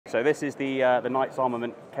So this is the Knight's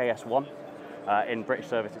Armament KS-1. In British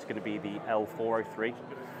service, it's going to be the L403,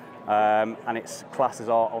 and its class is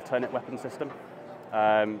our alternate weapon system.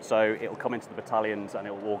 So it'll come into the battalions and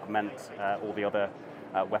it will augment all the other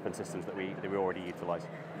weapon systems that we already utilise.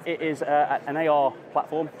 It is an AR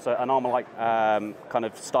platform, so an armour-like kind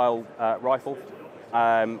of style rifle.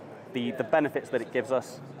 The benefits that it gives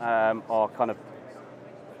us are kind of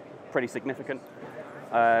pretty significant.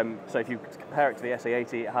 So if you compare it to the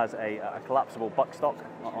SA-80, it has a collapsible buttstock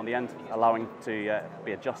on the end, allowing to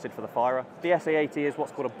be adjusted for the firer. The SA-80 is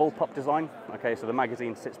what's called a bullpup design. Okay, so the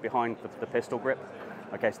magazine sits behind the pistol grip.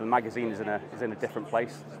 Okay, so the magazine is in a different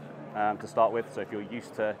place to start with. So if you're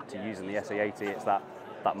used to using the SA-80, it's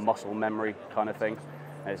that muscle memory kind of thing.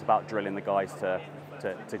 And it's about drilling the guys to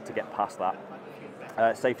get past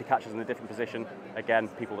that. Safety catches in a different position. Again,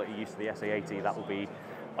 people that are used to the SA-80, that will be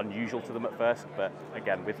unusual to them at first, but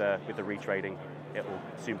again, with the retrading, it will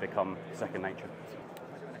soon become second nature.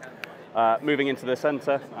 Moving into the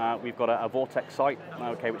centre, we've got a vortex sight,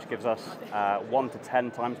 okay, which gives us 1 to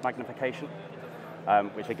 10 times magnification,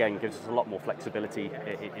 which again gives us a lot more flexibility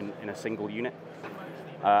in a single unit.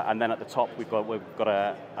 And then at the top, we've got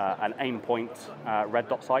an aim point red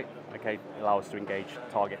dot sight, okay, allow us to engage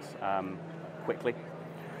targets quickly.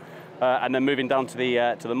 And then moving down to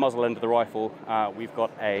the muzzle end of the rifle, we've got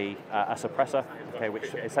a suppressor, okay,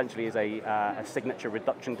 which essentially is a signature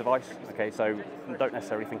reduction device. Okay, so don't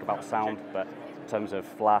necessarily think about sound, but in terms of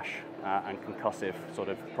flash and concussive sort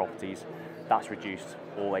of properties, that's reduced,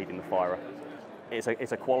 all aiding the firer.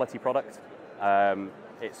 It's a quality product.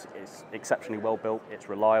 It's exceptionally well built. It's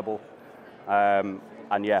reliable,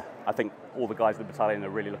 and yeah, I think all the guys in the battalion are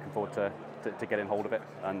really looking forward to getting hold of it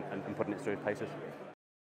and putting it through its paces.